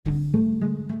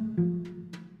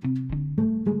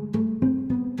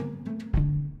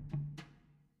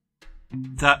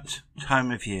That time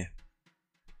of year.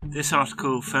 This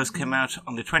article first came out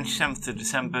on the 27th of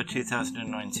December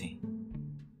 2019.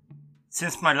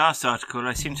 Since my last article,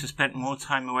 I seem to have spent more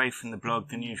time away from the blog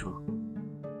than usual.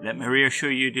 Let me reassure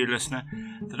you, dear listener,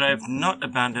 that I have not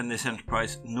abandoned this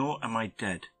enterprise, nor am I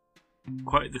dead.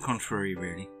 Quite the contrary,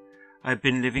 really. I have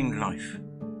been living life.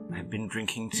 I have been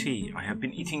drinking tea. I have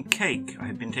been eating cake. I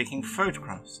have been taking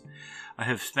photographs. I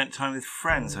have spent time with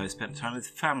friends. I have spent time with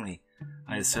family.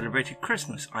 I have celebrated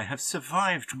Christmas. I have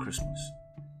survived Christmas.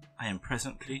 I am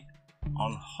presently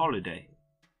on holiday.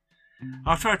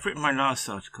 After I'd written my last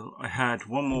article, I had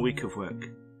one more week of work.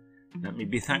 Let me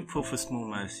be thankful for small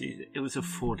mercies. It was a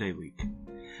 4-day week.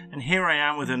 And here I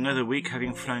am with another week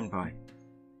having flown by.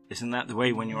 Isn't that the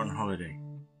way when you're on holiday?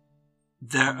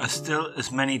 There are still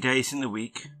as many days in the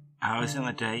week, hours in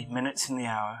the day, minutes in the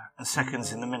hour, and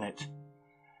seconds in the minute.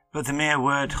 But the mere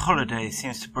word holiday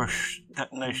seems to brush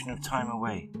that notion of time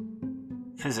away.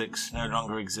 Physics no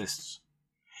longer exists.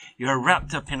 You are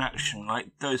wrapped up in action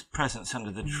like those presents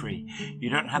under the tree. You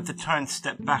don't have the time to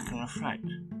step back and reflect.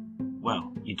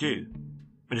 Well, you do,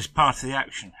 but it's part of the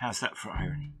action. How's that for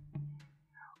irony?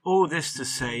 All this to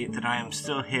say that I am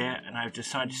still here and I have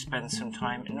decided to spend some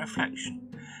time in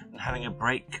reflection and having a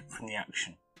break from the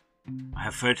action. I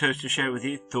have photos to share with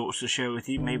you, thoughts to share with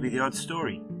you, maybe the odd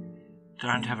story.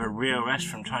 Time to have a real rest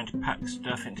from trying to pack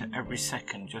stuff into every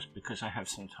second just because I have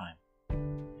some time.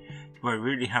 Do I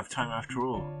really have time after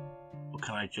all? Or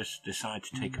can I just decide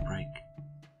to take a break?